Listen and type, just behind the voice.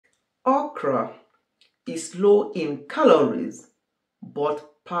Okra is low in calories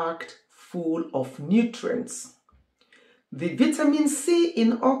but packed full of nutrients. The vitamin C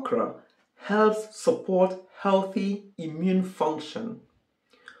in okra helps support healthy immune function.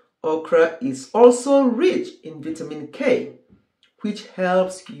 Okra is also rich in vitamin K, which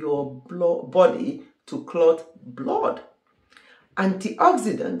helps your body to clot blood.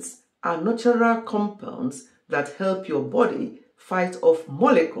 Antioxidants are natural compounds that help your body fight off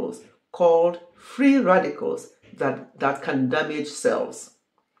molecules called free radicals that can damage cells.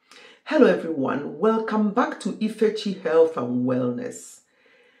 Hello everyone, welcome back to Ifechi Health and Wellness.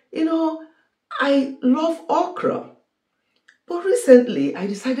 I love okra, but recently I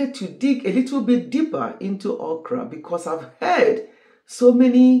decided to dig a little bit deeper into okra because I've heard so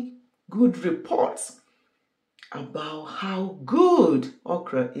many good reports about how good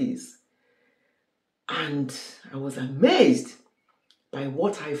okra is. And I was amazed by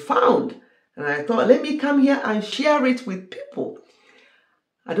what I found. And I thought, let me come here and share it with people.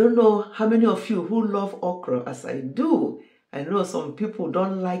 I don't know how many of you who love okra as I do. I know some people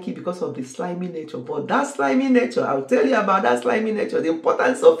don't like it because of the slimy nature, but that slimy nature, I'll tell you about that slimy nature, the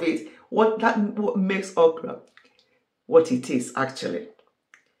importance of it, what makes okra what it is actually.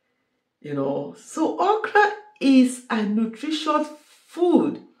 So okra is a nutritious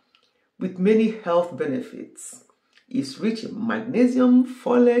food with many health benefits. It's rich in magnesium,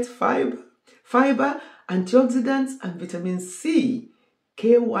 folate, fiber, antioxidants, and vitamin C,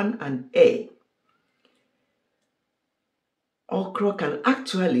 K1 and A. Okra can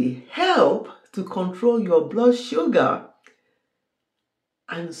actually help to control your blood sugar.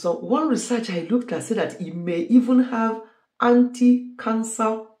 And so one research I looked at said that it may even have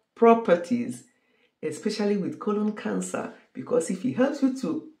anti-cancer properties, especially with colon cancer, because if it helps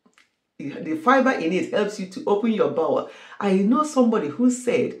you the fiber in it helps you to open your bowel. I know somebody who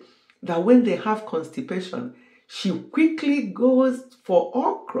said that when they have constipation, she quickly goes for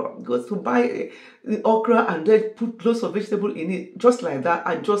okra, goes to buy the okra and then put lots of vegetable in it, just like that,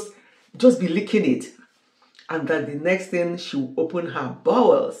 and just be licking it. And that the next thing she will open her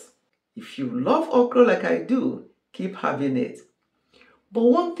bowels. If you love okra like I do, keep having it. But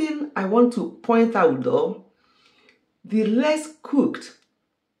one thing I want to point out though, the less cooked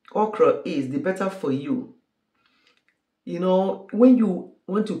okra is, the better for you. When you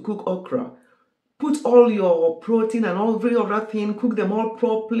want to cook okra, put all your protein and all every other thing, cook them all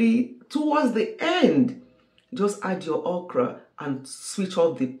properly. Towards the end, just add your okra and switch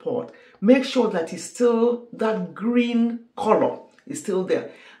off the pot. Make sure that it's still that green color is still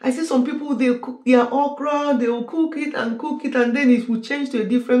there. I see some people, they cook their okra, they will cook it, and then it will change to a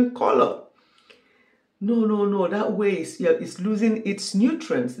different color. No, that way it's losing its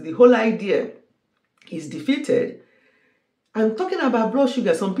nutrients. The whole idea is defeated. I'm talking about blood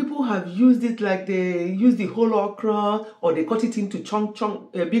sugar. Some people have used it like they use the whole okra, or they cut it into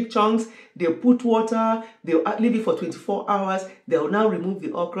big chunks. They put water, they'll leave it for 24 hours. They'll now remove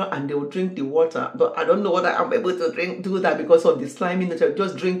the okra and they'll drink the water. But I don't know whether I'm able to do that because of the slimy nature,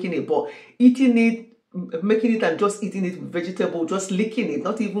 just drinking it. But eating it, making it and just eating it with vegetable, just licking it,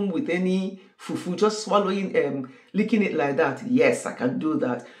 not even with any fufu, just swallowing, licking it like that. Yes, I can do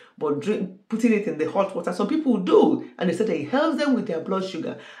that. But putting it in the hot water, some people do, and they say that it helps them with their blood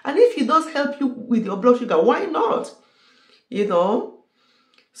sugar. And if it does help you with your blood sugar, why not?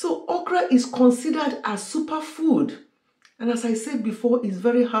 So okra is considered a superfood, and as I said before, it's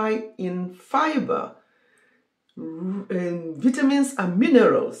very high in fiber, vitamins and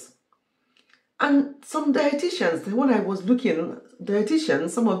minerals. And some dietitians, when I was looking,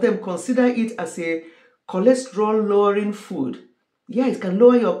 some of them consider it as a cholesterol-lowering food. Yeah, it can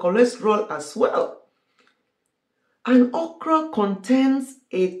lower your cholesterol as well. And okra contains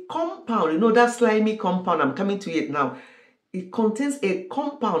a compound, that slimy compound, I'm coming to it now. It contains a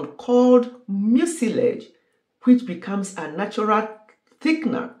compound called mucilage, which becomes a natural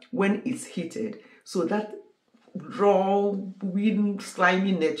thickener when it's heated. So that raw, weird,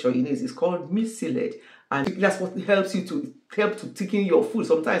 slimy nature in it is called mucilage. And that's what helps you to thicken your food.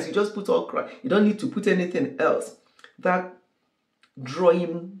 Sometimes you just put okra. You don't need to put anything else. That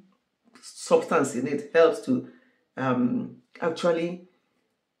drawing substance in it helps to actually,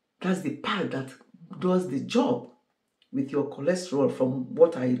 that's the part that does the job with your cholesterol from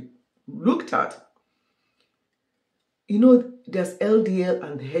what I looked at. There's LDL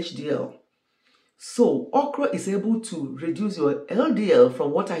and HDL. So okra is able to reduce your LDL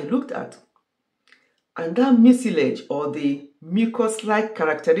from what I looked at. And that mucilage, or the mucus-like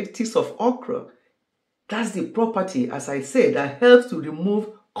characteristics of okra, that's the property, as I said, that helps to remove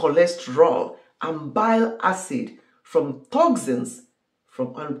cholesterol and bile acid from toxins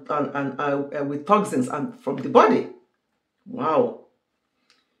from and with toxins and from the body. Wow.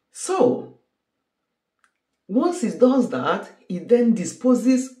 So once it does that, it then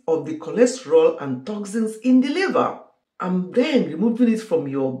disposes of the cholesterol and toxins in the liver, and then removing it from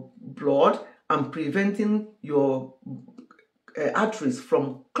your blood and preventing your arteries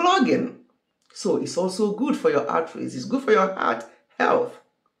from clogging. So it's also good for your arteries. It's good for your heart health.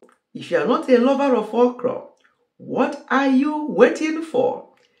 If you are not a lover of okra, what are you waiting for?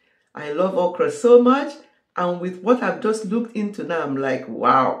 I love okra so much, and with what I've just looked into now, I'm like,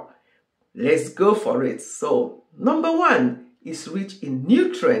 wow, let's go for it. So, number 1, it's rich in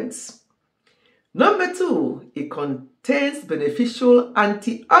nutrients. Number 2, it contains beneficial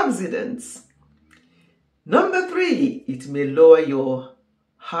antioxidants. Number 3, it may lower your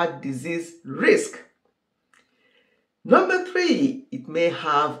heart disease risk. Number 3, it may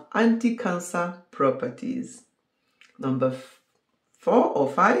have anti-cancer properties. Number 4 or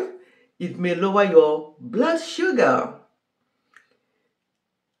 5, it may lower your blood sugar.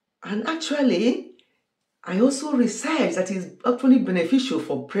 And actually, I also researched that it's actually beneficial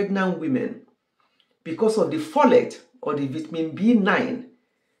for pregnant women because of the folate or the vitamin B9,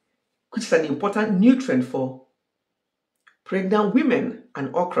 which is an important nutrient for pregnant women,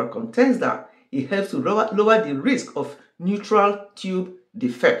 and okra contains that. It helps to lower the risk of neutral tube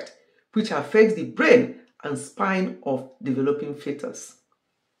defect, which affects the brain and spine of developing fetus.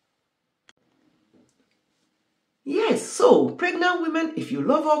 Yes, so pregnant women, if you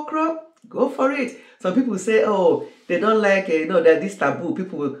love okra, go for it. Some people say, oh, they don't like, that this taboo.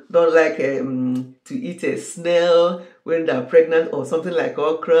 People don't like to eat a snail when they're pregnant or something like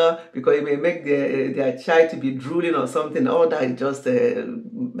okra because it may make their child to be drooling or something. All that is just a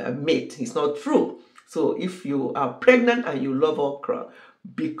myth. It's not true. So if you are pregnant and you love okra,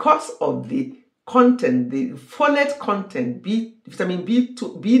 because of the content, the folate content, vitamin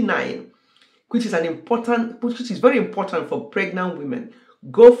B9, which is very important for pregnant women,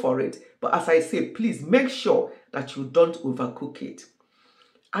 go for it. But as I say, please make sure that you don't overcook it.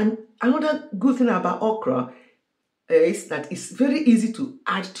 And another good thing about okra is that it's very easy to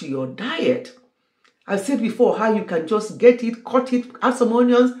add to your diet. I've said before how you can just get it, cut it, add some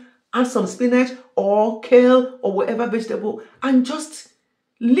onions, add some spinach or kale or whatever vegetable, and just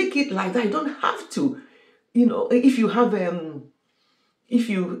lick it like that. You don't have to, if you have if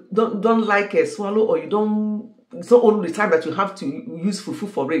you don't like a swallow, or it's not all the time that you have to use fufu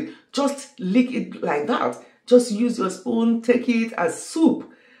for it, just lick it like that. Just use your spoon, take it as soup,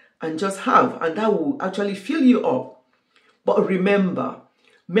 and just have, and that will actually fill you up. But remember,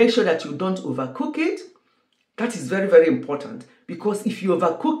 make sure that you don't overcook it. That is very, very important, because if you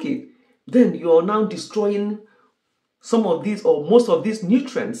overcook it, then you are now destroying some of these or most of these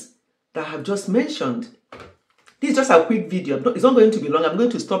nutrients that I have just mentioned. This is just a quick video. It's not going to be long. I'm going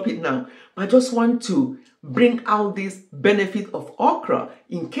to stop it now. But I just want to bring out this benefit of okra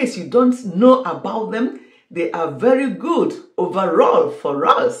in case you don't know about them. They are very good overall for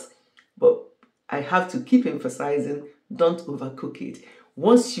us. But I have to keep emphasizing, don't overcook it.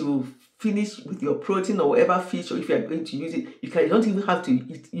 Once you finish with your protein or whatever fish, or if you are going to use it, you don't even have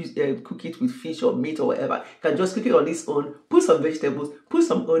to cook it with fish or meat or whatever. You can just cook it on its own, put some vegetables, put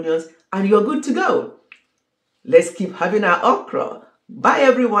some onions, and you're good to go. Let's keep having our okra. Bye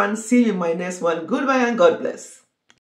everyone. See you in my next one. Goodbye and God bless.